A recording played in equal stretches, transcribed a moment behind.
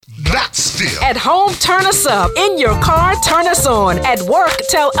That's Phil. At home, turn us up. In your car, turn us on. At work,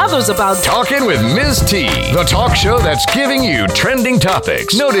 tell others about Talking with Ms. T, the talk show that's giving you trending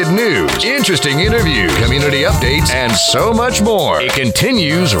topics, noted news, interesting interviews, community updates, and so much more. It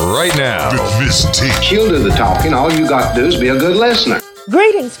continues right now. With Ms. T. She'll do the talking. All you got to do is be a good listener.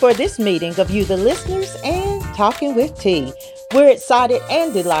 Greetings for this meeting of you, the listeners, and Talking with T. We're excited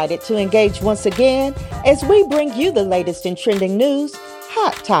and delighted to engage once again as we bring you the latest in trending news,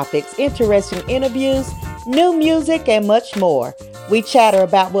 hot topics, interesting interviews, new music, and much more. We chatter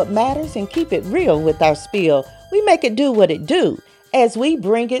about what matters and keep it real with our spiel. We make it do what it do as we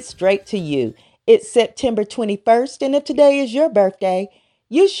bring it straight to you. It's September 21st, and if today is your birthday,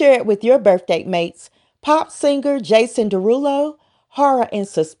 you share it with your birthday mates, pop singer Jason Derulo, horror and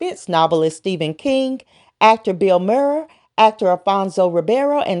suspense novelist Stephen King, actor Bill Murray, actor Alfonso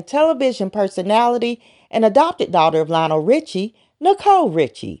Ribeiro, and television personality and adopted daughter of Lionel Richie, Nicole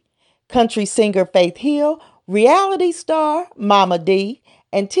Richie, country singer Faith Hill, reality star Mama D,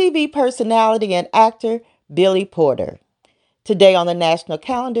 and TV personality and actor Billy Porter. Today on the national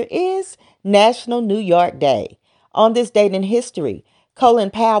calendar is National New York Day. On this date in history, Colin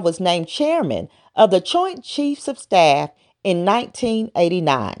Powell was named chairman of the Joint Chiefs of Staff in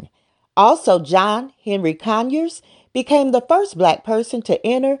 1989. Also, John Henry Conyers became the first Black person to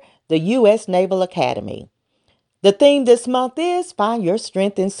enter the U.S. Naval Academy. The theme this month is Find Your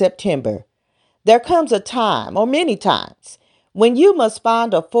Strength in September. There comes a time, or many times, when you must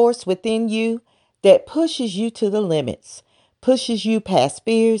find a force within you that pushes you to the limits, pushes you past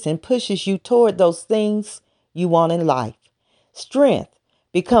fears, and pushes you toward those things you want in life. Strength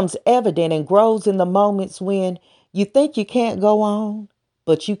becomes evident and grows in the moments when you think you can't go on,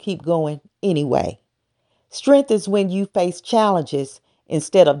 but you keep going anyway. Strength is when you face challenges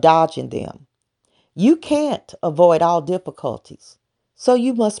instead of dodging them. You can't avoid all difficulties, so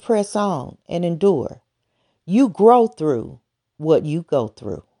you must press on and endure. You grow through what you go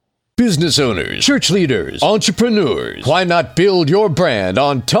through. Business owners, church leaders, entrepreneurs, why not build your brand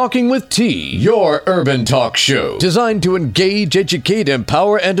on Talking with T, your urban talk show designed to engage, educate,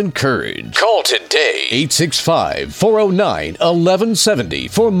 empower, and encourage. Call today,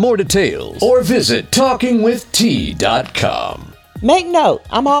 865-409-1170 for more details or visit talkingwitht.com. Make note,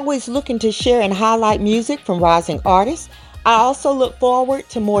 I'm always looking to share and highlight music from rising artists. I also look forward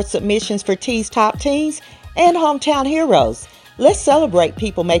to more submissions for T's Top Teens and Hometown Heroes. Let's celebrate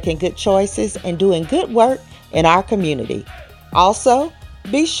people making good choices and doing good work in our community. Also,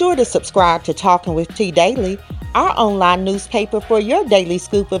 be sure to subscribe to Talking with T Daily, our online newspaper for your daily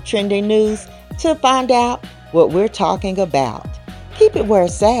scoop of trending news to find out what we're talking about. Keep it where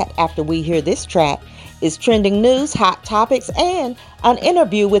it's at after we hear this track. It's trending news, hot topics, and an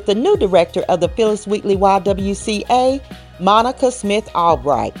interview with the new director of the Phyllis Wheatley YWCA, Monica Smith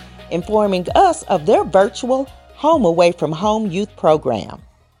Albright, informing us of their virtual Home Away from Home youth program.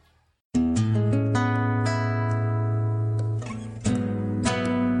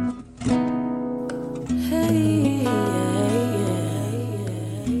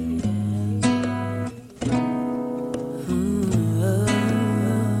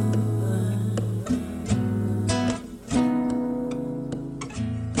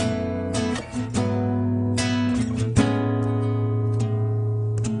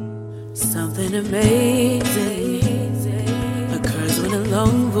 Something amazing occurs when a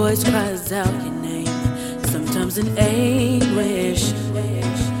lone voice cries out your name, sometimes in anguish,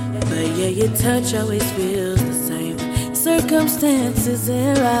 but yeah, your touch always feels the same. Circumstances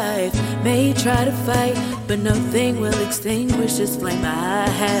in life may try to fight, but nothing will extinguish this flame I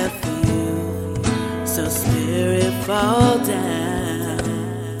have for you. So Spirit, fall down.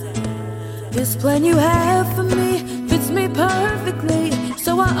 This plan you have for me fits me perfectly,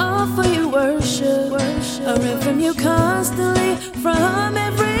 so I offer you worship. I ran from you constantly, from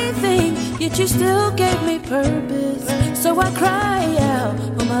everything, yet you still gave me purpose. So I cry out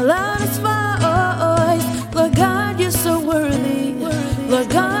with my loudest voice, Lord God, you're so worthy. Lord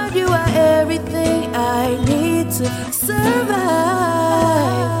God, you are everything I need to survive.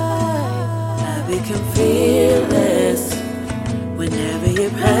 I become fearless whenever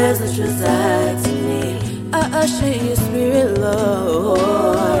your presence resides in me. I usher your spirit,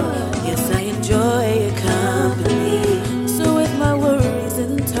 Lord. Yes, I enjoy your company. So with my worries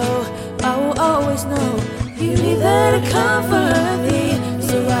in tow, I will always know you be there to comfort me.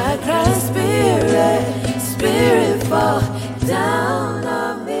 So I cry, Spirit, Spirit, fall down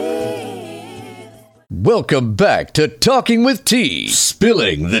on me. Welcome back to Talking with T,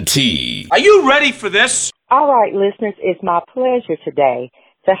 spilling the tea. Are you ready for this? All right, listeners, it's my pleasure today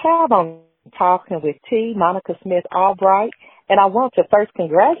to have on Talking with T, Monica Smith Albright, And I want to first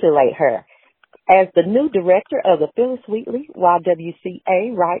congratulate her as the new director of the Phyllis Wheatley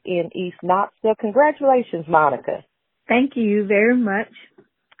YWCA right in East Knoxville. Congratulations, Monica. Thank you very much.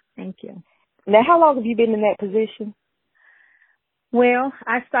 Thank you. Now, how long have you been in that position? Well,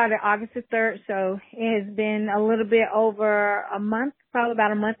 I started August the 3rd, so it has been a little bit over a month, probably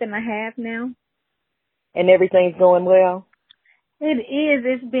about a month and a half now. And everything's going well? It is.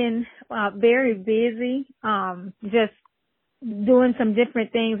 It's been very busy, just doing some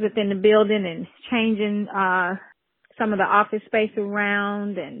different things within the building and changing some of the office space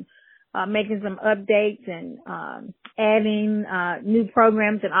around and making some updates and adding new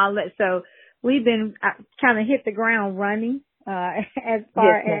programs and all that. So we've been kind of hit the ground running as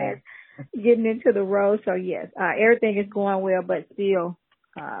far as getting into the road. So, yes, everything is going well, but still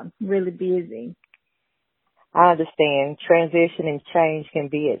really busy. I understand. Transition and change can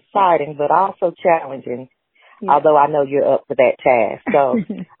be exciting, but also challenging, although I know you're up for that task. So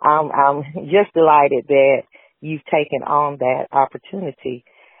I'm just delighted that you've taken on that opportunity.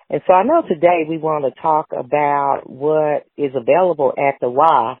 And so I know today we want to talk about what is available at the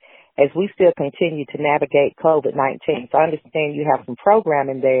Y as we still continue to navigate COVID-19. So I understand you have some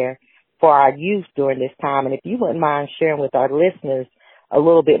programming there for our youth during this time. And if you wouldn't mind sharing with our listeners a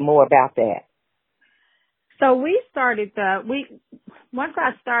little bit more about that. So we started once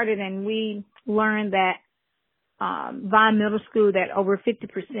I started and we learned that Vine Middle School, that over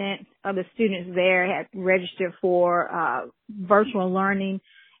 50% of the students there had registered for virtual learning,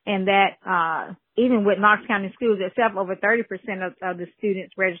 and that even with Knox County Schools itself, over 30% of the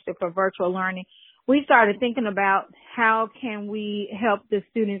students registered for virtual learning. We started thinking about how can we help the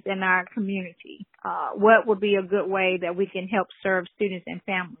students in our community? What would be a good way that we can help serve students and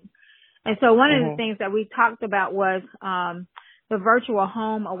families? And so one of the things that we talked about was the virtual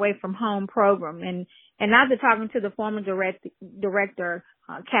home away from home program. And after talking to the former director,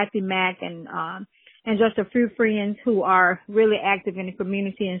 Kathy Mack, and just a few friends who are really active in the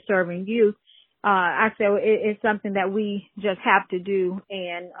community and serving youth, I said it's something that we just have to do.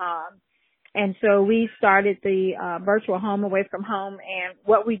 And so we started the virtual home away from home. And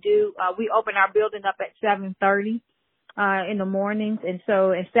what we do, we open our building up at 7:30 in the mornings. And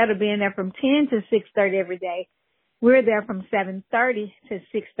so instead of being there from 10 to 6:30 every day, we're there from 7:30 to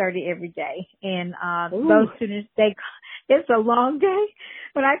 6:30 every day. And those students, it's a long day.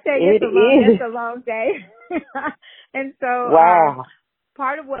 When I tell you it's a long day. And so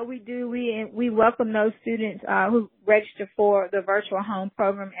part of what we do, we welcome those students who register for the virtual home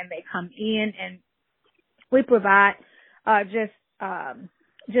program, and they come in, and we provide just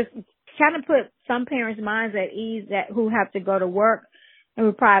kind of put some parents' minds at ease who have to go to work, and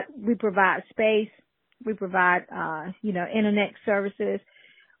we provide space, we provide internet services,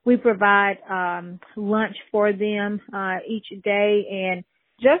 we provide lunch for them each day, and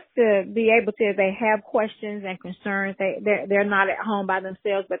just to be able to, if they have questions and concerns, they're not at home by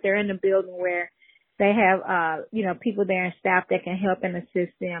themselves, but they're in the building where they have people there and staff that can help and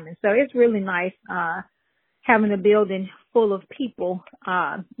assist them. And so it's really nice having a building full of people,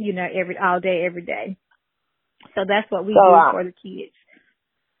 all day, every day. So that's what we do for the kids.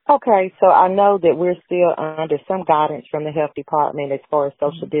 Okay, so I know that we're still under some guidance from the health department as far as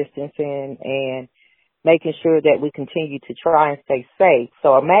social distancing and making sure that we continue to try and stay safe.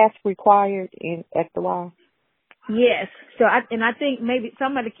 So a mask required at the Y? Yes. So I think maybe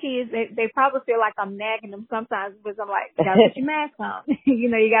some of the kids, they probably feel like I'm nagging them sometimes because I'm like, you gotta put your mask on. You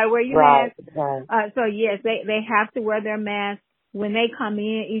gotta wear your mask. Right. So yes, they have to wear their mask when they come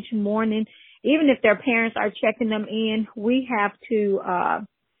in each morning. Even if their parents are checking them in, we have to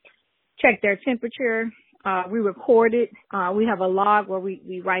check their temperature. We record it. We have a log where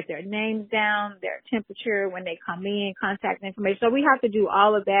we write their names down, their temperature, when they come in, contact information. So we have to do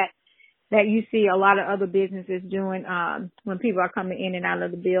all of that you see a lot of other businesses doing when people are coming in and out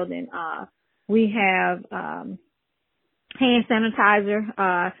of the building. We have hand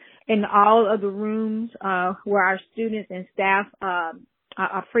sanitizer in all of the rooms where our students and staff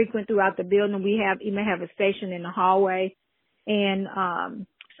are frequent throughout the building. We even have a station in the hallway, and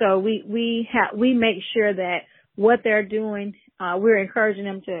so we make sure that what they're doing, we're encouraging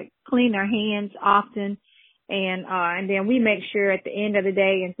them to clean their hands often, and then we make sure at the end of the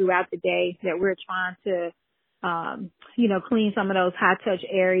day and throughout the day that we're trying to clean some of those high touch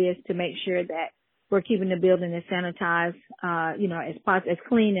areas to make sure that we're keeping the building as sanitized, as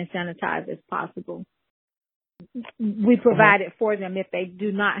clean and sanitized as possible. We provide it for them if they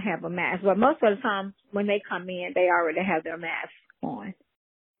do not have a mask, but most of the time when they come in, they already have their mask on.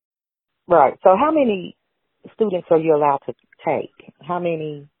 Right. So how many students are you allowed to take? How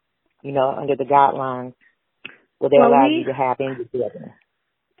many, under the guidelines? will they allow you to have in the building?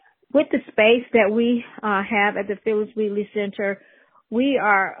 With the space that we have at the Phyllis Wheatley Center, we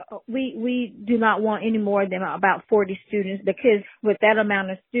do not want any more than about 40 students, because with that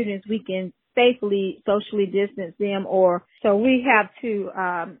amount of students, we can safely socially distance them, so we have to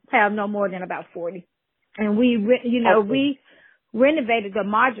have no more than about 40. And we renovated the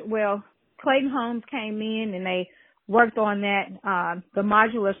module. Well, Clayton Homes came in and they worked on that, the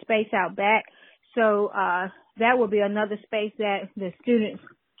modular space out back. So that will be another space that the students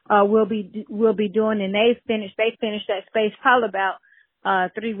will be doing, and they finished that space probably about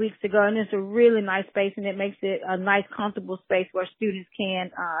 3 weeks ago, and it's a really nice space, and it makes it a nice, comfortable space where students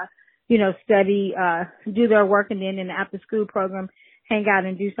can study, do their work, and then in the after school program, hang out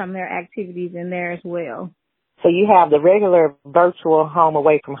and do some of their activities in there as well. So you have the regular virtual home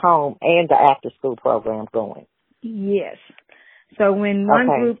away from home and the after school program going? Yes. So when one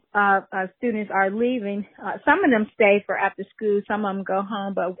group of students are leaving, some of them stay for after school, some of them go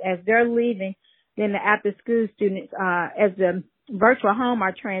home, but as they're leaving, then the after school students, as the virtual home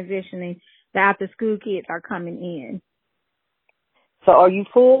are transitioning, the after school kids are coming in. So are you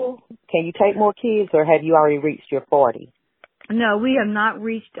full? Can you take more kids, or have you already reached your 40? No, we have not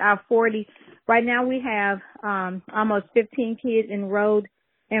reached our 40. Right now we have almost 15 kids enrolled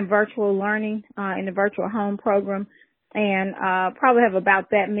in virtual learning in the virtual home program, and probably have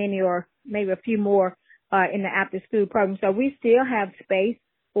about that many or maybe a few more in the after school program. So we still have space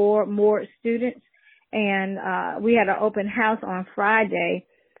for more students, and we had an open house on Friday,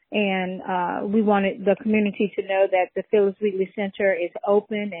 and we wanted the community to know that the Phyllis Wheatley Center is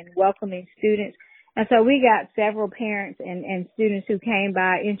open and welcoming students. And so we got several parents and students who came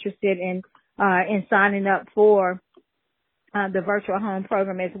by interested in signing up for the virtual home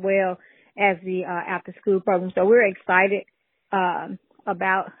program as well as the after school program. So we're excited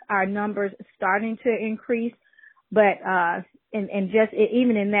about our numbers starting to increase, but and just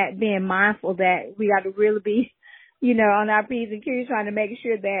even in that, being mindful that we got to really be, on our P's and Q's, trying to make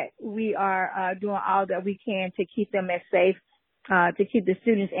sure that we are doing all that we can to keep them as safe, to keep the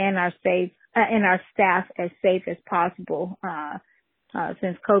students and our staff as safe as possible,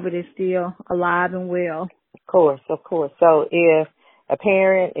 since COVID is still alive and well. Of course. So if a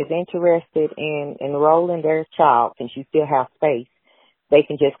parent is interested in enrolling their child, since you still have space, they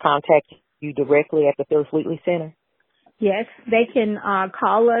can just contact you directly at the Phyllis Wheatley Center? Yes, they can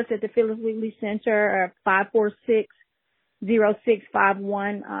call us at the Phyllis Wheatley Center at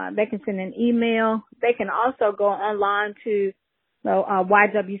 546-0651. They can send an email. They can also go online to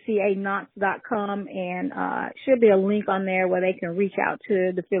ywcaknox.com, and should be a link on there where they can reach out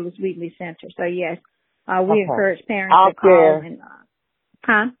to the Phyllis Wheatley Center. So yes, we encourage parents to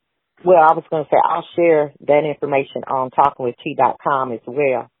call. Well, I was going to say I'll share that information on talkingwitht.com as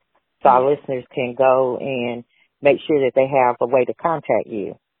well, so our listeners can go and make sure that they have a way to contact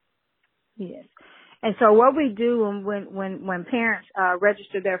you. Yes. And so what we do when parents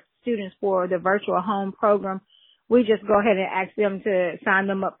register their students for the virtual home program, we just go ahead and ask them to sign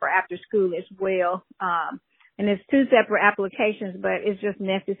them up for after school as well. And it's two separate applications, but it's just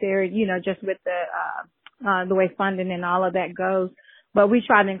necessary, just with the way funding and all of that goes. But we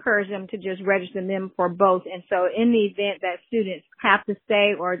try to encourage them to just register them for both. And so in the event that students have to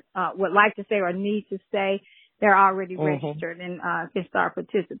stay or would like to stay or need to stay, they're already registered and can start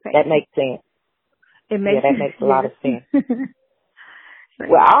participating. That makes sense. That makes a lot of sense.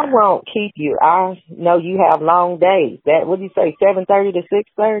 Well, I won't keep you. I know you have long days. What did you say, 7:30 to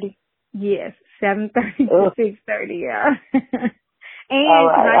 6:30? Yes, 7:30 to 6:30, yeah. And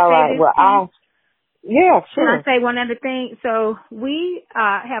all right. Well, yeah, sure. Can I say one other thing? So we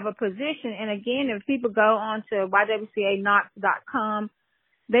have a position, and again, if people go on to ywcaknox.com,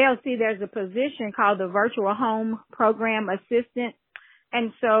 they'll see there's a position called the Virtual Home Program Assistant.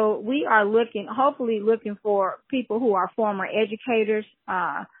 And so we are hopefully looking for people who are former educators,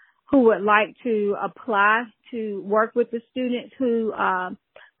 who would like to apply to work with the students who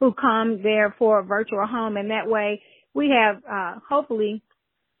come there for a virtual home. And that way we have, hopefully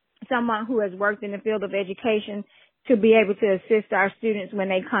someone who has worked in the field of education to be able to assist our students when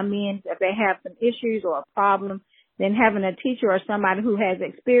they come in, if they have some issues or a problem. Then having a teacher or somebody who has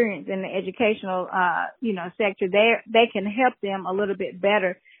experience in the educational, sector, they can help them a little bit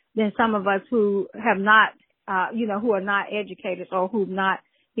better than some of us who have not, who are not educators or who've not,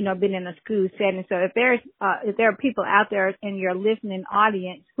 been in a school setting. So if there are people out there in your listening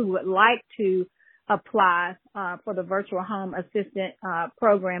audience who would like to apply for the Virtual Home Assistant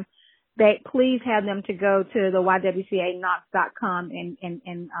program, please have them to go to the ywcaknox.com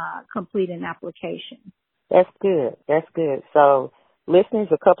and complete an application. That's good. So listeners,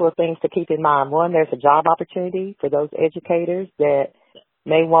 a couple of things to keep in mind. One, there's a job opportunity for those educators that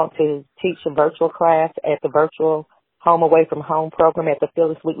may want to teach a virtual class at the virtual Home Away from Home program at the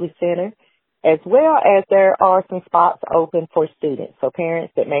Phyllis Wheatley Center, as well as there are some spots open for students. So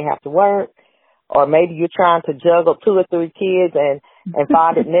parents that may have to work, or maybe you're trying to juggle 2 or 3 kids and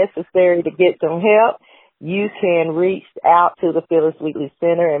find it necessary to get some help, you can reach out to the Phyllis Wheatley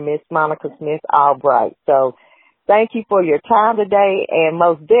Center and Miss Monica Smith Albright. So thank you for your time today, and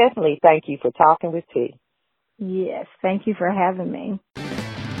most definitely thank you for talking with T. Yes, thank you for having me.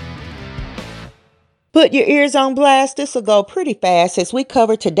 Put your ears on blast. This will go pretty fast as we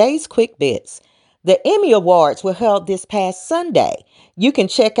cover today's quick bits. The Emmy Awards were held this past Sunday. You can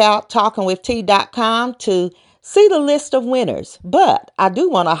check out talkingwitht.com to see the list of winners. But I do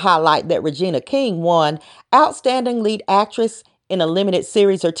want to highlight that Regina King won Outstanding Lead Actress in a Limited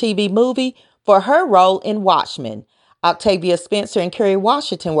Series or TV Movie for her role in Watchmen. Octavia Spencer and Kerry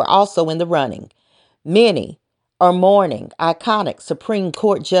Washington were also in the running. Many are mourning iconic Supreme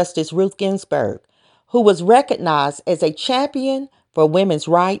Court Justice Ruth Ginsburg, who was recognized as a champion for women's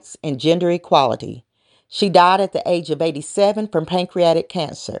rights and gender equality. She died at the age of 87 from pancreatic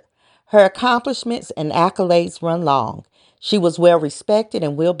cancer. Her accomplishments and accolades run long. She was well respected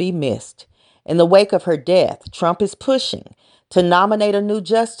and will be missed. In the wake of her death, Trump is pushing to nominate a new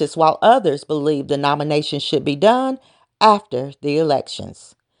justice, while others believe the nomination should be done after the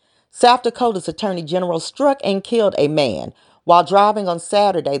elections. South Dakota's Attorney General struck and killed a man while driving on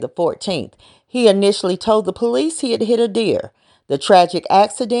Saturday the 14th. He initially told the police he had hit a deer. The tragic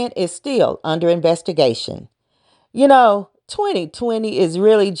accident is still under investigation. 2020 is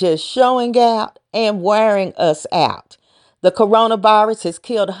really just showing out and wearing us out. The coronavirus has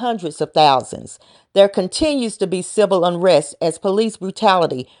killed hundreds of thousands. There continues to be civil unrest as police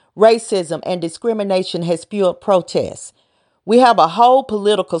brutality, racism, and discrimination has fueled protests. We have a whole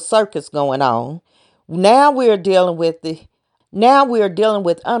political circus going on. Now we are dealing with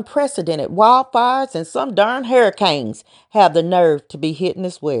unprecedented wildfires, and some darn hurricanes have the nerve to be hitting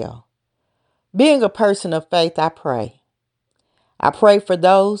as well. Being a person of faith, I pray. I pray for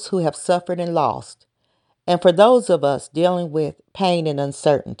those who have suffered and lost, and for those of us dealing with pain and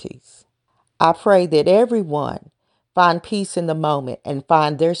uncertainties. I pray that everyone find peace in the moment and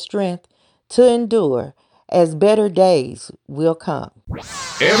find their strength to endure as better days will come.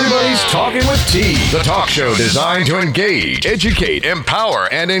 Everybody's Talking with T, the talk show designed to engage, educate, empower,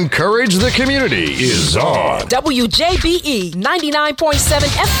 and encourage the community is on. WJBE 99.7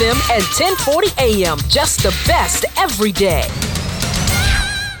 FM and 1040 AM. Just the best every day.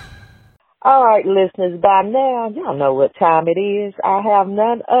 All right, listeners, by now, y'all know what time it is. I have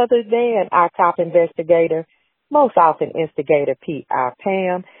none other than our top investigator, most often instigator, P.I.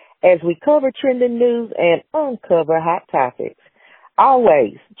 Pam, as we cover trending news and uncover hot topics.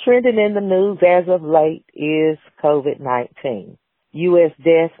 Always trending in the news as of late is COVID-19. U.S.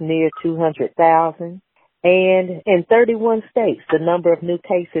 deaths near 200,000. And in 31 states, the number of new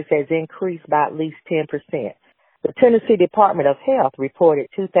cases has increased by at least 10%. The Tennessee Department of Health reported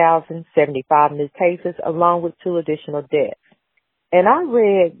 2,075 new cases along with 2 additional deaths. And I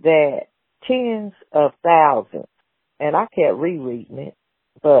read that tens of thousands, and I kept rereading it,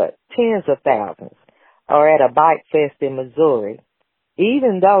 but tens of thousands are at a bike fest in Missouri,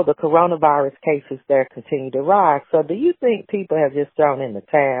 even though the coronavirus cases there continue to rise. So do you think people have just thrown in the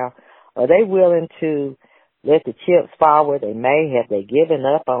towel? Are they willing to let the chips fall where they may? Have they given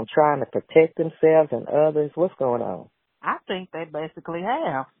up on trying to protect themselves and others? What's going on? I think they basically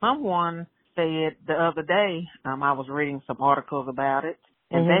have. Someone said the other day, I was reading some articles about it,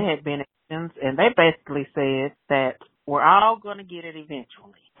 and they had been and they basically said that we're all going to get it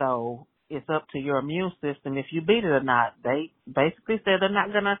eventually. So it's up to your immune system if you beat it or not. They basically said they're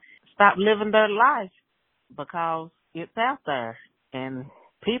not going to stop living their life because it's out there. And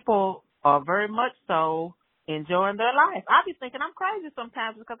people are very much so enjoying their life. I be thinking I'm crazy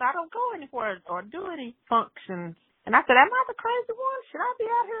sometimes because I don't go anywhere or do any functions. And I said, am I the crazy one? Should I be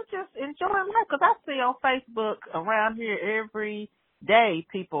out here just enjoying life? Because I see on Facebook around here every day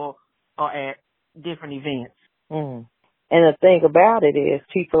people are at different events. And the thing about it is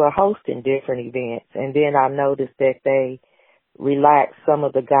people are hosting different events. And then I noticed that they relaxed some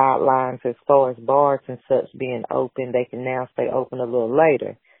of the guidelines as far as bars and such being open. They can now stay open a little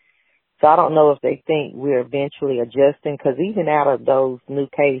later. So I don't know if they think we're eventually adjusting, because even out of those new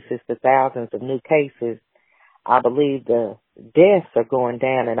cases, the thousands of new cases, I believe the deaths are going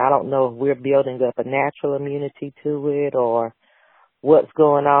down, and I don't know if we're building up a natural immunity to it or what's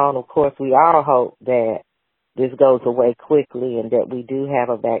going on. Of course, we all hope that this goes away quickly and that we do have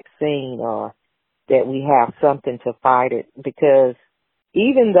a vaccine or that we have something to fight it, because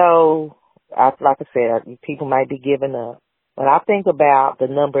even though, like I said, people might be giving up, when I think about the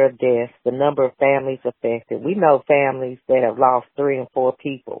number of deaths, the number of families affected, we know families that have lost 3 and 4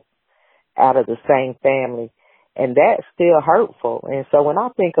 people out of the same family, and that's still hurtful. And so when I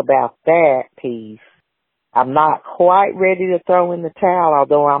think about that piece, I'm not quite ready to throw in the towel,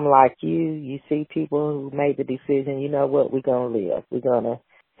 although I'm like you see people who made the decision, you know what, we're going to live. We're going to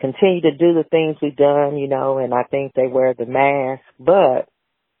continue to do the things we've done, and I think they wear the mask. But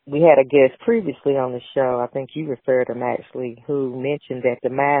we had a guest previously on the show, I think you referred him actually, who mentioned that the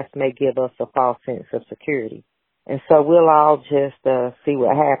mask may give us a false sense of security. And so we'll all just see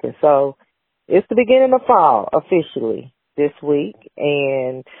what happens. So it's the beginning of fall officially this week,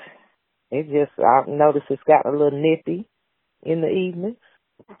 and I've noticed it's gotten a little nippy in the evenings.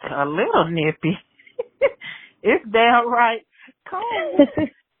 A little nippy. It's downright cold.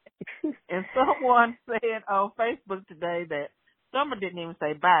 And someone said on Facebook today that Summer didn't even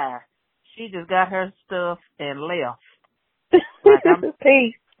say bye. She just got her stuff and left.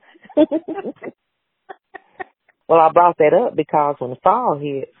 Peace. Well, I brought that up because when fall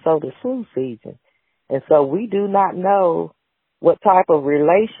hit, so does flu season. And so we do not know what type of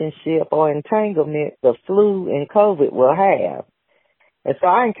relationship or entanglement the flu and COVID will have. And so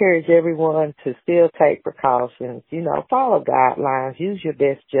I encourage everyone to still take precautions, follow guidelines, use your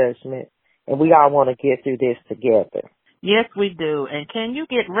best judgment, and we all want to get through this together. Yes, we do. And can you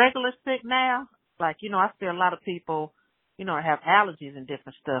get regular sick now? Like, I see a lot of people, have allergies and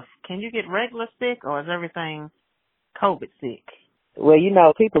different stuff. Can you get regular sick, or is everything COVID sick?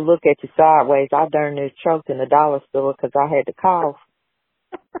 Well, people look at you sideways. I darn near choked in the dollar store because I had to cough.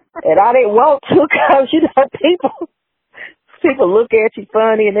 And I didn't want to because, people look at you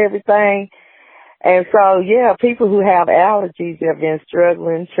funny and everything. And so, yeah, people who have allergies have been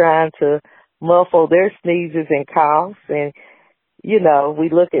struggling trying to muffle their sneezes and coughs. And, we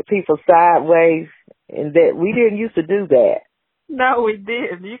look at people sideways, and that we didn't used to do that. No, we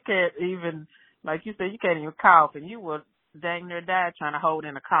didn't. You can't even, like you said, you can't even cough, and you would dang near die trying to hold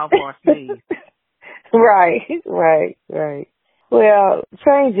in a cough or a sneeze. Right. Well,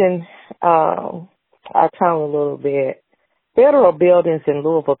 changing our tone a little bit, federal buildings in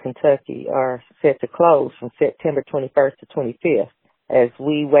Louisville, Kentucky are set to close from September 21st to 25th as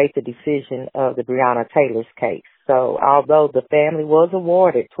we wait the decision of the Breonna Taylor's case. So although the family was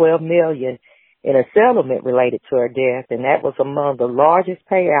awarded $12 million in a settlement related to her death, and that was among the largest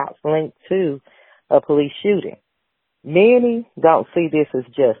payouts linked to a police shooting, many don't see this as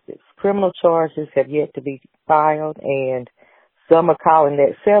justice. Criminal charges have yet to be filed, and some are calling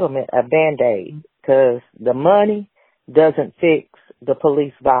that settlement a Band-Aid because the money doesn't fix the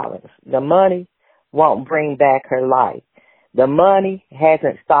police violence. The money won't bring back her life. The money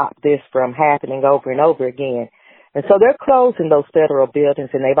hasn't stopped this from happening over and over again. And so they're closing those federal buildings,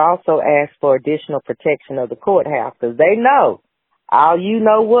 and they've also asked for additional protection of the courthouse because they know all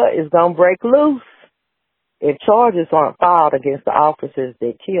is going to break loose if charges aren't filed against the officers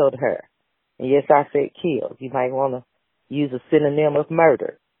that killed her. And yes, I said killed. You might want to use a synonym of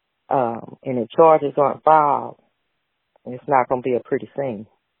murder. And if charges aren't filed, it's not going to be a pretty scene.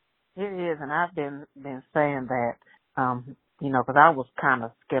 It is, and I've been saying that, because I was kind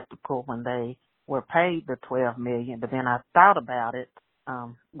of skeptical when they were paid the $12 million, but then I thought about it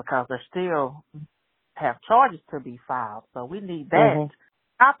because they still have charges to be filed, so we need that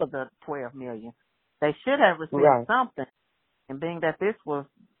top of the $12 million. They should have received something, and being that this was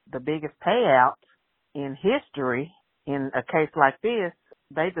the biggest payout in history in a case like this,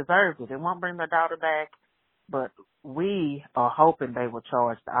 they deserved it. It won't bring their daughter back, but we are hoping they will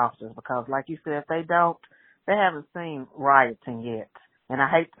charge the officers because, like you said, if they don't, they haven't seen rioting yet. And I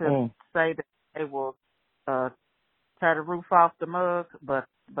hate to say that they will tear the roof off the mug, but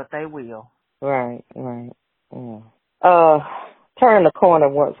they will. Right. Yeah. Turn the corner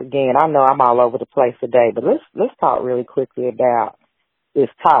once again. I know I'm all over the place today, but let's talk really quickly about this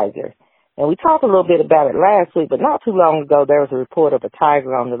tiger. And we talked a little bit about it last week, but not too long ago there was a report of a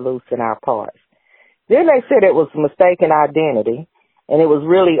tiger on the loose in our parks. Then they said it was mistaken identity, and it was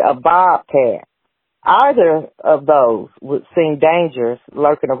really a bobcat. Either of those would seem dangerous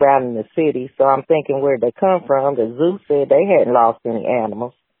lurking around in the city, so I'm thinking where'd they come from? The zoo said they hadn't lost any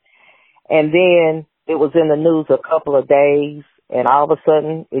animals. And then it was in the news a couple of days, and all of a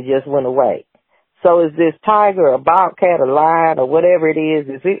sudden it just went away. So is this tiger a bobcat, a lion, or whatever it is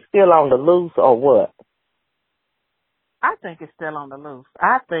it still on the loose or what? I think it's still on the loose.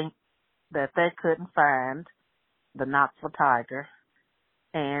 I think that they couldn't find the Knoxville tiger,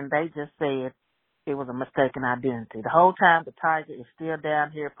 and they just said it was a mistaken identity. The whole time the tiger is still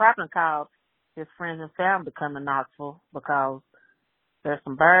down here. Probably called his friends and family to come to Knoxville because There's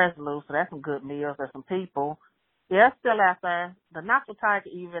some bears loose, so that's some good meals. There's some people. Yeah, it's still out there. The Knoxville Tiger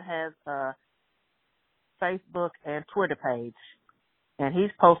even has a Facebook and Twitter page, and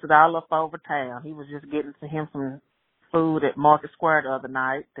he's posted all up over town. He was just getting to him some food at Market Square the other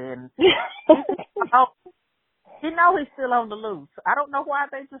night, and he know he's still on the loose. I don't know why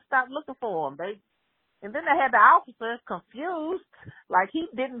they just stopped looking for him. And then they had the officers confused, like he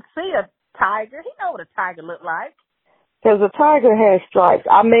didn't see a tiger. He know what a tiger looked like. Because a tiger has stripes.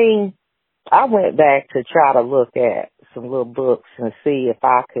 I mean, I went back to try to look at some little books and see if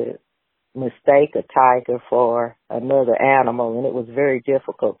I could mistake a tiger for another animal, and it was very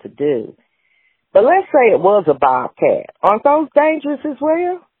difficult to do. But let's say it was a bobcat. Aren't those dangerous as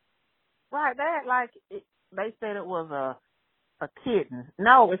well? Right, they said it was a kitten.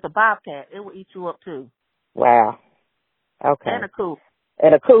 No, it's a bobcat. It will eat you up too. Wow. Okay. And a cougar.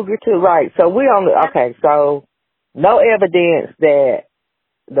 And a cougar too, right. So so no evidence that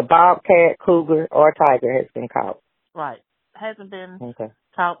the bobcat, cougar, or tiger has been caught. Right. Hasn't been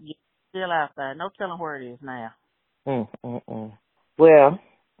caught yet. Still out there. No telling where it is now. Well,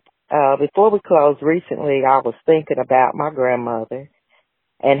 before we close, recently I was thinking about my grandmother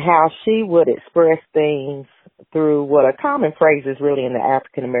and how she would express things through what are common phrases really in the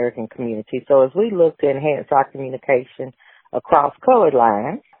African American community. So as we look to enhance our communication across colored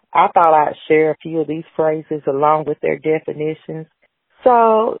lines, I thought I'd share a few of these phrases along with their definitions.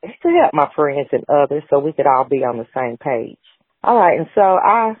 So to help my friends and others so we could all be on the same page. All right, and so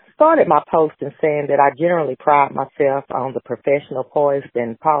I started my post in saying that I generally pride myself on the professional, poised,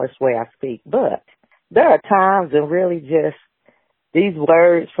 and polished way I speak. But there are times and really just these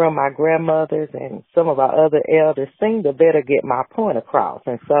words from my grandmothers and some of our other elders seem to better get my point across.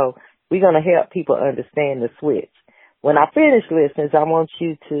 And so we're going to help people understand the switch. When I finish, listeners, I want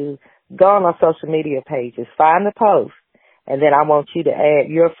you to go on our social media pages, find the post, and then I want you to add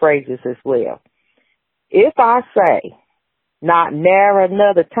your phrases as well. If I say, not ne'er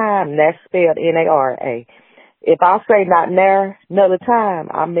another time, that's spelled N-A-R-A. If I say not ne'er another time,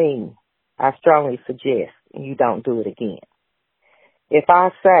 I mean, I strongly suggest you don't do it again. If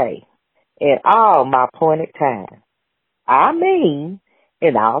I say, in all my appointed time, I mean,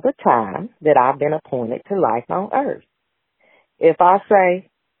 in all the time that I've been appointed to life on earth. If I say,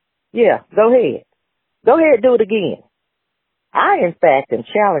 yeah, go ahead, do it again. I, in fact, am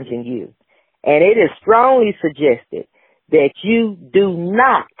challenging you, and it is strongly suggested that you do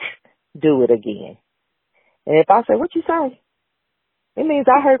not do it again. And if I say, what you say? It means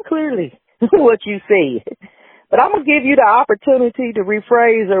I heard clearly what you said. But I'm going to give you the opportunity to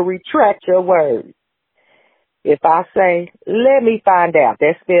rephrase or retract your words. If I say, let me find out,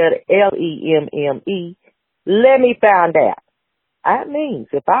 that's spelled L-E-M-M-E, let me find out. That means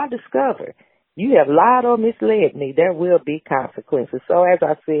if I discover you have lied or misled me, there will be consequences. So as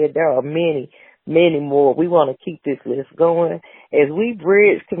I said, there are many more. We want to keep this list going as we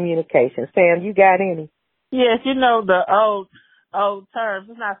bridge communication. Sam, you got any? Yes, the old terms.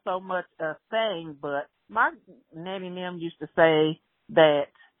 It's not so much a saying, but my nanny and them used to say that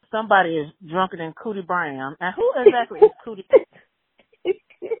somebody is drunker than Cootie Brown. And who exactly is Cootie Brown?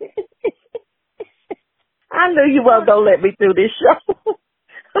 I knew you weren't going to let me through this show.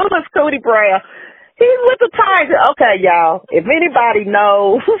 Who is Cootie Brown? He's with the Tiger. Okay, y'all. If anybody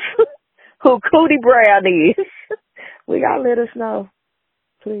knows who Cootie Brown is, we got to let us know.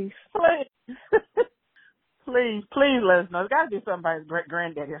 Please. Please let us know. It's got to be somebody's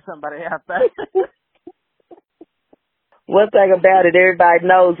great-granddaddy or somebody out there. One thing about it, everybody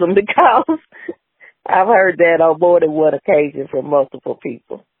knows them because I've heard that on more than one occasion from multiple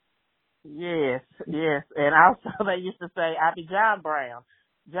people. Yes. And also they used to say, I be John Brown.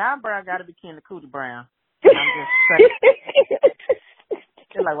 John Brown got to be kin to Cootie Brown. I'm just saying.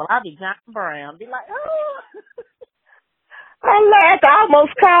 They're like, well, I be John Brown. Be like, oh. I laughed. I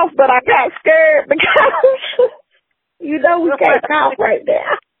almost coughed, but I got scared because we can't cough right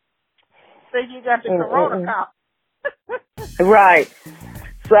now. Think you got the corona cough. Right.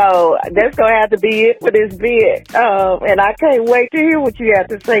 So that's going to have to be it for this bit. And I can't wait to hear what you have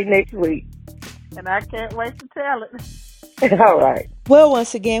to say next week. And I can't wait to tell it. All right. Well,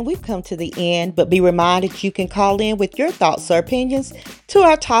 once again, we've come to the end, but be reminded you can call in with your thoughts or opinions to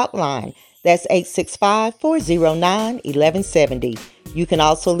our talk line. That's 865-409-1170. You can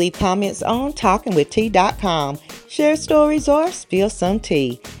also leave comments on talkingwitht.com, share stories, or spill some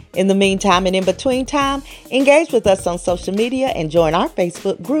tea. In the meantime and in between time, engage with us on social media and join our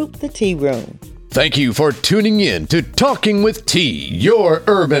Facebook group, The Tea Room. Thank you for tuning in to Talking with T, your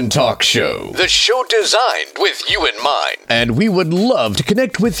urban talk show. The show designed with you in mind. And we would love to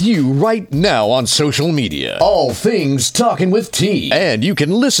connect with you right now on social media. All things Talking with T. And you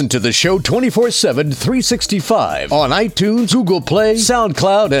can listen to the show 24/7, 365 on iTunes, Google Play,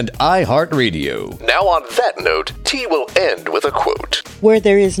 SoundCloud, and iHeartRadio. Now on that note, T will end with a quote. Where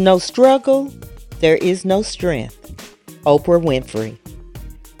there is no struggle, there is no strength. Oprah Winfrey.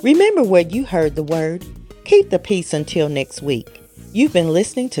 Remember where you heard the word. Keep the peace until next week. You've been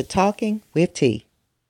listening to Talking with T.